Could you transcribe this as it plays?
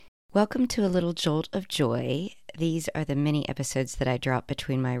Welcome to a little jolt of joy. These are the mini episodes that I drop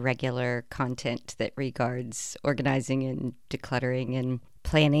between my regular content that regards organizing and decluttering and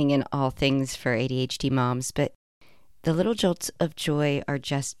planning and all things for ADHD moms. But the little jolts of joy are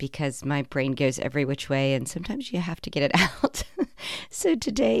just because my brain goes every which way and sometimes you have to get it out. So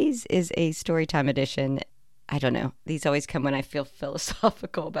today's is a storytime edition. I don't know. These always come when I feel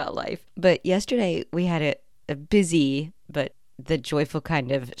philosophical about life. But yesterday we had a busy but the joyful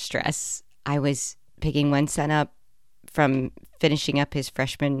kind of stress. I was picking one son up from finishing up his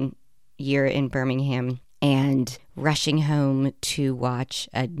freshman year in Birmingham and rushing home to watch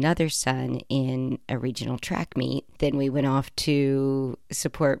another son in a regional track meet. Then we went off to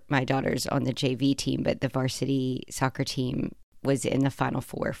support my daughters on the JV team, but the varsity soccer team was in the Final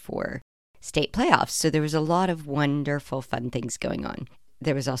Four for state playoffs. So there was a lot of wonderful, fun things going on.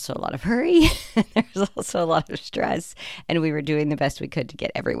 There was also a lot of hurry. There was also a lot of stress, and we were doing the best we could to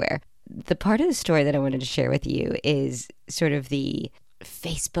get everywhere. The part of the story that I wanted to share with you is sort of the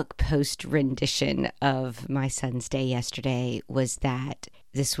Facebook post rendition of my son's day yesterday was that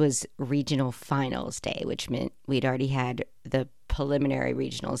this was regional finals day, which meant we'd already had the preliminary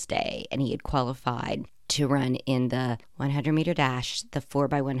regionals day, and he had qualified to run in the 100-meter dash, the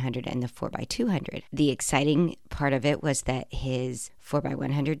 4x100, and the 4x200. The exciting part of it was that his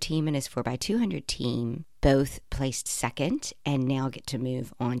 4x100 team and his 4x200 team both placed second and now get to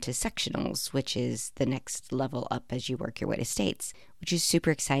move on to sectionals, which is the next level up as you work your way to states, which is super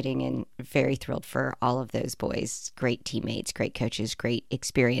exciting and very thrilled for all of those boys. Great teammates, great coaches, great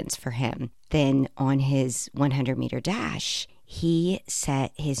experience for him. Then on his 100-meter dash, he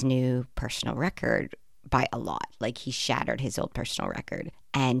set his new personal record by a lot. Like, he shattered his old personal record.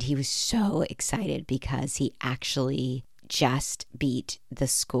 And he was so excited because he actually just beat the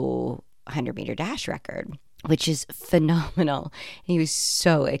school 100-meter dash record, which is phenomenal. He was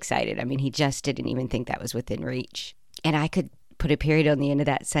so excited. I mean, he just didn't even think that was within reach. And I could put a period on the end of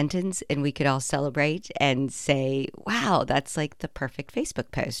that sentence and we could all celebrate and say, wow, that's like the perfect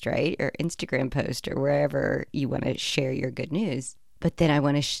Facebook post, right? Or Instagram post, or wherever you want to share your good news. But then I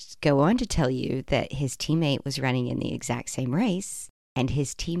want to go on to tell you that his teammate was running in the exact same race, and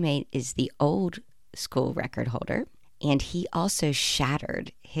his teammate is the old school record holder, and he also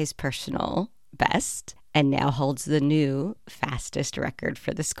shattered his personal best and now holds the new fastest record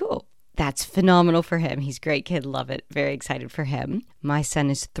for the school. That's phenomenal for him. He's a great kid, love it, very excited for him. My son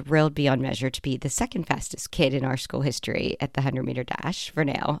is thrilled beyond measure to be the second fastest kid in our school history at the 100-meter dash. For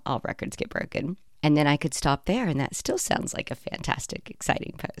now, all records get broken. And then I could stop there, and that still sounds like a fantastic,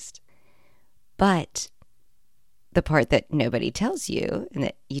 exciting post. But the part that nobody tells you and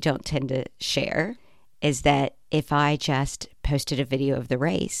that you don't tend to share is that if I just posted a video of the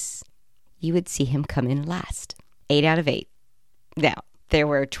race, you would see him come in last. 8 out of 8. Now, there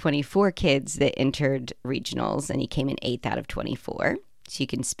were 24 kids that entered regionals, and he came in 8th out of 24. So you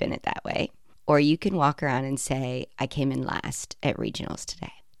can spin it that way. Or you can walk around and say, I came in last at regionals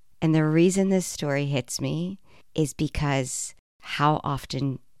today. And the reason this story hits me is because how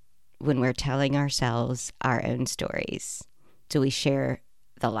often when we're telling ourselves our own stories do we share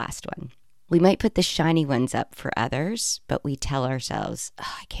the last one? We might put the shiny ones up for others, but we tell ourselves,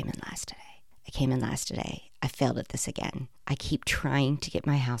 oh, I came in last today. I came in last today. I failed at this again. I keep trying to get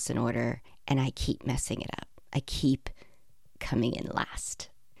my house in order and I keep messing it up. I keep coming in last.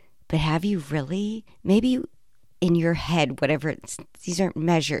 But have you really, maybe in your head, whatever, these aren't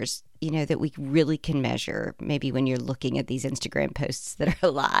measures, that we really can measure. Maybe when you're looking at these Instagram posts that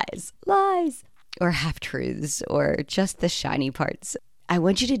are lies, or half-truths, or just the shiny parts. I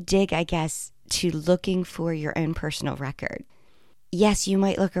want you to dig, I guess, to looking for your own personal record. Yes, you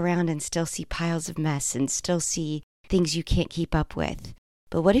might look around and still see piles of mess and still see things you can't keep up with.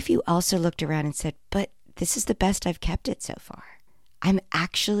 But what if you also looked around and said, but this is the best I've kept it so far. I'm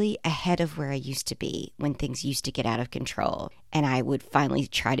actually ahead of where I used to be when things used to get out of control and I would finally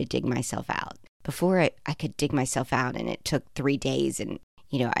try to dig myself out. Before I could dig myself out and it took 3 days and,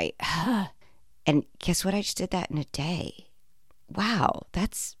 and guess what? I just did that in a day. Wow,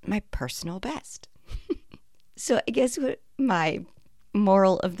 that's my personal best. So I guess what my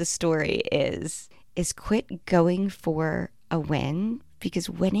moral of the story is quit going for a win because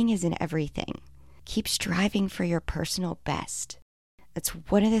winning isn't everything. Keep striving for your personal best. That's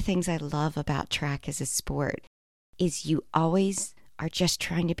one of the things I love about track as a sport is you always are just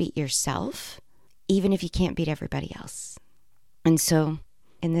trying to beat yourself, even if you can't beat everybody else. And so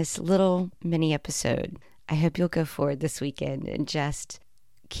in this little mini episode, I hope you'll go forward this weekend and just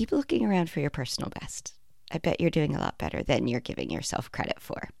keep looking around for your personal best. I bet you're doing a lot better than you're giving yourself credit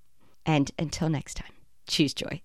for. And until next time, choose joy.